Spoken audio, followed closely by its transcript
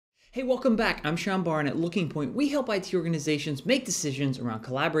Hey, welcome back. I'm Jamboard, and at Looking Point, we help IT organizations make decisions around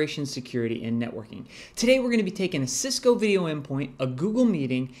collaboration, security, and networking. Today, we're going to be taking a Cisco video endpoint, a Google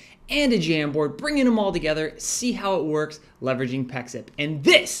Meeting, and a Jamboard, bringing them all together, see how it works, leveraging Pexip. And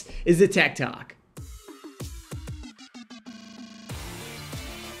this is the Tech Talk.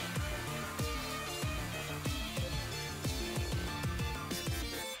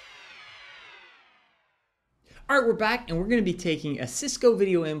 All right, we're back, and we're going to be taking a Cisco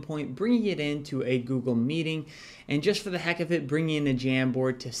video endpoint, bringing it into a Google Meeting, and just for the heck of it, bringing in a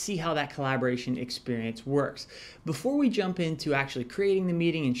Jamboard to see how that collaboration experience works. Before we jump into actually creating the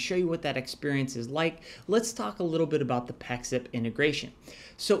meeting and show you what that experience is like, let's talk a little bit about the Pexip integration.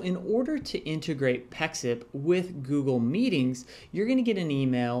 So in order to integrate Pexip with Google Meetings, you're going to get an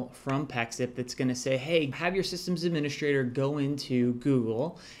email from Pexip that's going to say, hey, have your systems administrator go into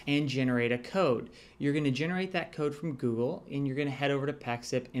Google and generate a code. You're going to generate that code from Google, and you're going to head over to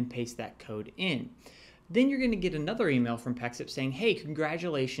Pexip and paste that code in. Then you're going to get another email from Pexip saying, hey,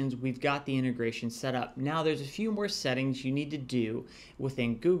 congratulations, we've got the integration set up. Now there's a few more settings you need to do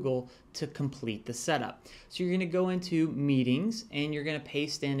within Google to complete the setup. So you're going to go into Meetings, and you're going to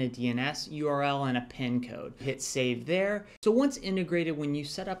paste in a DNS URL and a PIN code. Hit Save there. So once integrated, when you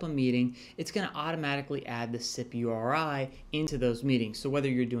set up a meeting, it's going to automatically add the SIP URI into those meetings. So whether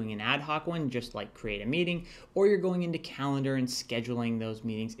you're doing an ad hoc one, just like create a meeting, or you're going into Calendar and scheduling those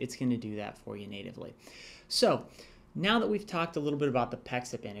meetings, it's going to do that for you natively. So now that we've talked a little bit about the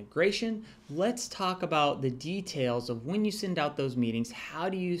Pexip integration, let's talk about the details of when you send out those meetings. How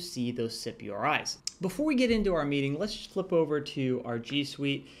do you see those SIP URIs? Before we get into our meeting, let's just flip over to our G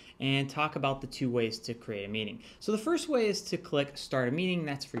Suite and talk about the two ways to create a meeting. So the first way is to click Start a Meeting.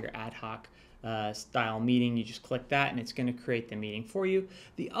 That's for your ad hoc style meeting. You just click that and it's going to create the meeting for you.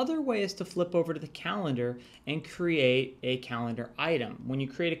 The other way is to flip over to the calendar and create a calendar item. When you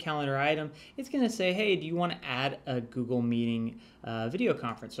create a calendar item, it's going to say, hey, do you want to add a Google Meeting video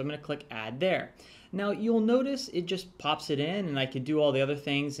conference? So I'm going to click Add there. Now you'll notice it just pops it in, and I could do all the other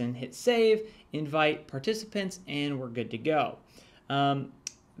things and hit Save, invite participants, and we're good to go.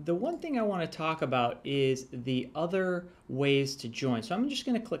 The one thing I want to talk about is the other ways to join. So I'm just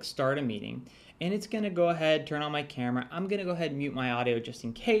going to click Start a Meeting, and it's going to go ahead, turn on my camera. I'm going to go ahead and mute my audio just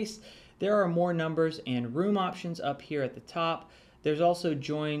in case. There are more numbers and room options up here at the top. There's also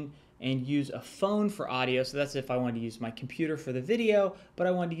join and use a phone for audio. So that's if I wanted to use my computer for the video, but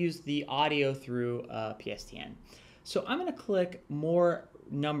I wanted to use the audio through PSTN. So I'm going to click More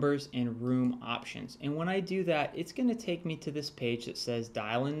Numbers and Room Options, and when I do that, it's going to take me to this page that says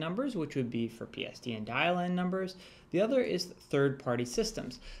dial-in numbers, which would be for PSTN dial-in numbers. The other is third-party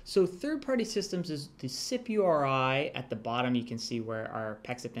systems. So third-party systems is the SIP URI at the bottom. You can see where our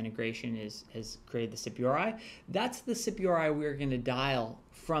Pexip integration has created the SIP URI. That's the SIP URI we're going to dial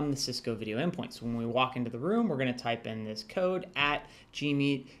from the Cisco video endpoint. So when we walk into the room, we're going to type in this code at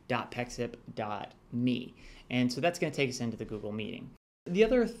gmeet.pexip.me. And so that's going to take us into the Google Meeting. The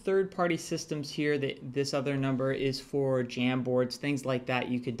other third-party systems here, this other number is for Jamboards, things like that.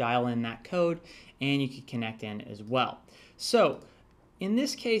 You could dial in that code and you could connect in as well. So in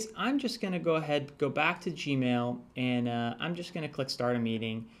this case, I'm just going to go ahead, go back to Gmail, and I'm just going to click Start a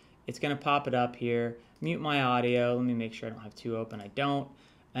Meeting. It's going to pop it up here, mute my audio. Let me make sure I don't have two open. I don't.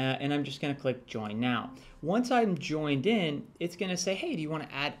 And I'm just going to click Join Now. Once I'm joined in, it's going to say, hey, do you want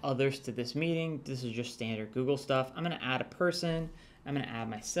to add others to this meeting? This is just standard Google stuff. I'm going to add a person. I'm going to add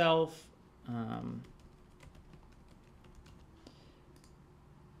myself.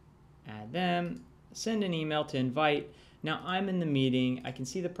 Add them. Send an email to invite. Now I'm in the meeting. I can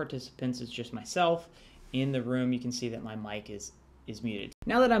see the participants. It's just myself. In the room, you can see that my mic is muted.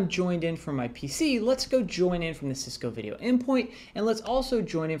 Now that I'm joined in from my PC, let's go join in from the Cisco video endpoint, and let's also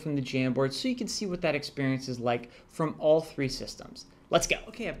join in from the Jamboard so you can see what that experience is like from all three systems. Let's go.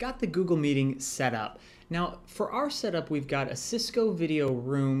 Okay, I've got the Google Meeting set up. Now, for our setup, we've got a Cisco video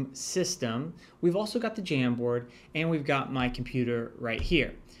room system. We've also got the Jamboard, and we've got my computer right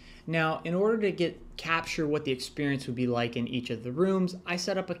here. Now, in order to capture what the experience would be like in each of the rooms, I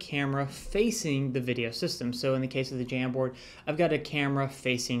set up a camera facing the video system. So in the case of the Jamboard, I've got a camera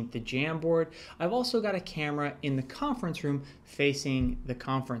facing the Jamboard. I've also got a camera in the conference room facing the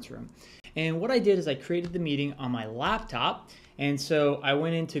conference room. And what I did is I created the meeting on my laptop. And so I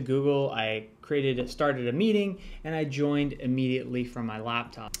went into Google, I started a meeting, and I joined immediately from my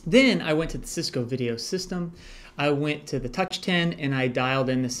laptop. Then I went to the Cisco video system. I went to the Touch 10 and I dialed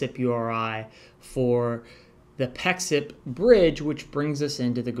in the SIP URI for the Pexip bridge, which brings us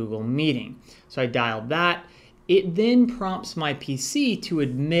into the Google Meeting. So I dialed that. It then prompts my PC to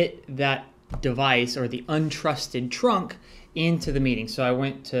admit that device or the untrusted trunk into the meeting. So I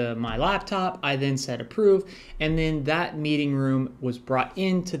went to my laptop, I then said approve, and then that meeting room was brought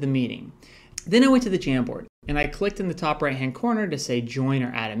into the meeting. Then I went to the Jamboard and I clicked in the top right hand corner to say join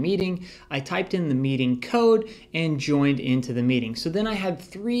or add a meeting. I typed in the meeting code and joined into the meeting. So then I had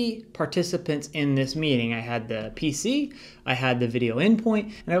 3 participants in this meeting. I had the PC, I had the video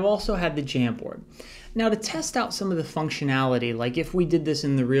endpoint, and I've also had the Jamboard. Now to test out some of the functionality, like if we did this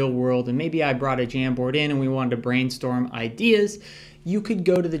in the real world and maybe I brought a Jamboard in and we wanted to brainstorm ideas, you could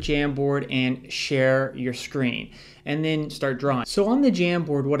go to the Jamboard and share your screen and then start drawing. So on the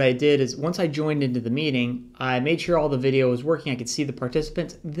Jamboard, what I did is once I joined into the meeting, I made sure all the video was working, I could see the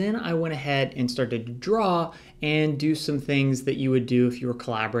participants. Then I went ahead and started to draw and do some things that you would do if you were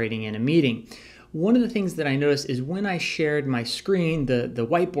collaborating in a meeting. One of the things that I noticed is when I shared my screen, the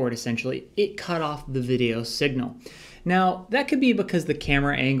whiteboard essentially, it cut off the video signal. Now, that could be because the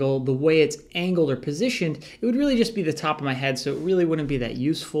camera angle, the way it's angled or positioned, it would really just be the top of my head, so it really wouldn't be that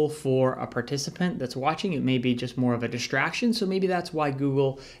useful for a participant that's watching. It may be just more of a distraction, so maybe that's why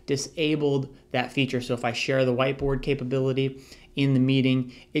Google disabled that feature. So if I share the whiteboard capability in the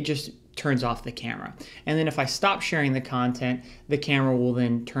meeting, it just turns off the camera. And then if I stop sharing the content, the camera will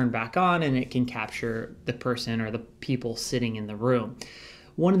then turn back on and it can capture the person or the people sitting in the room.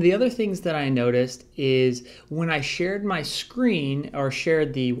 One of the other things that I noticed is when I shared my screen or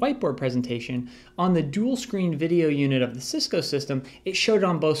shared the whiteboard presentation on the dual screen video unit of the Cisco system, it showed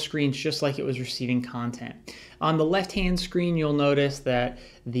on both screens just like it was receiving content. On the left-hand screen, you'll notice that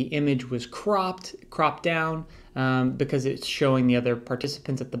the image was cropped down because it's showing the other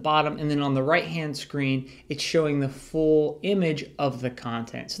participants at the bottom. And then on the right-hand screen, it's showing the full image of the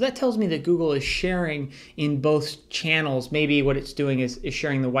content. So that tells me that Google is sharing in both channels. Maybe what it's doing is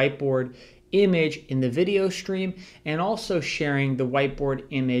sharing the whiteboard image in the video stream and also sharing the whiteboard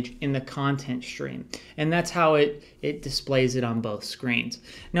image in the content stream. And that's how it displays it on both screens.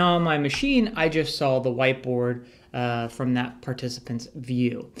 Now on my machine, I just saw the whiteboard from that participant's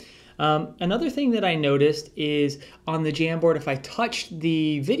view. Another thing that I noticed is on the Jamboard, if I touched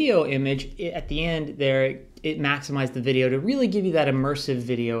the video image at the end there, it maximized the video to really give you that immersive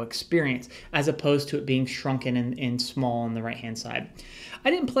video experience as opposed to it being shrunken and small on the right-hand side. I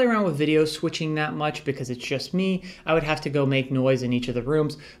didn't play around with video switching that much because it's just me. I would have to go make noise in each of the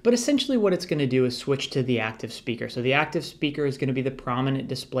rooms, but essentially what it's going to do is switch to the active speaker. So the active speaker is going to be the prominent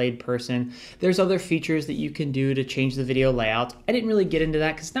displayed person. There's other features that you can do to change the video layout. I didn't really get into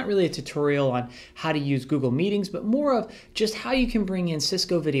that because it's not really a tutorial on how to use Google Meetings, but more of just how you can bring in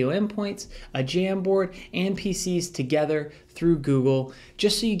Cisco video endpoints, a Jamboard, and PCs together through Google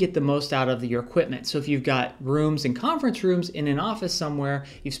just so you get the most out of your equipment. So if you've got rooms and conference rooms in an office somewhere,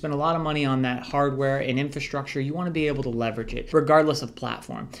 you've spent a lot of money on that hardware and infrastructure, you want to be able to leverage it regardless of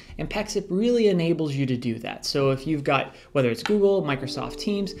platform. And Pexip really enables you to do that. So if you've got, whether it's Google, Microsoft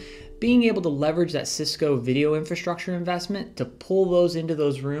Teams, being able to leverage that Cisco video infrastructure investment to pull those into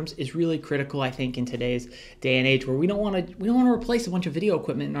those rooms is really critical, I think, in today's day and age where we don't want to replace a bunch of video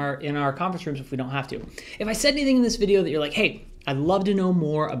equipment in our conference rooms if we don't have to. If I said anything in this video that you're like, hey, I'd love to know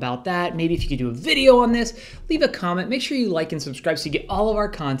more about that. Maybe if you could do a video on this, leave a comment. Make sure you like and subscribe so you get all of our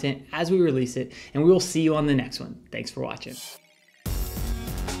content as we release it, and we will see you on the next one. Thanks for watching.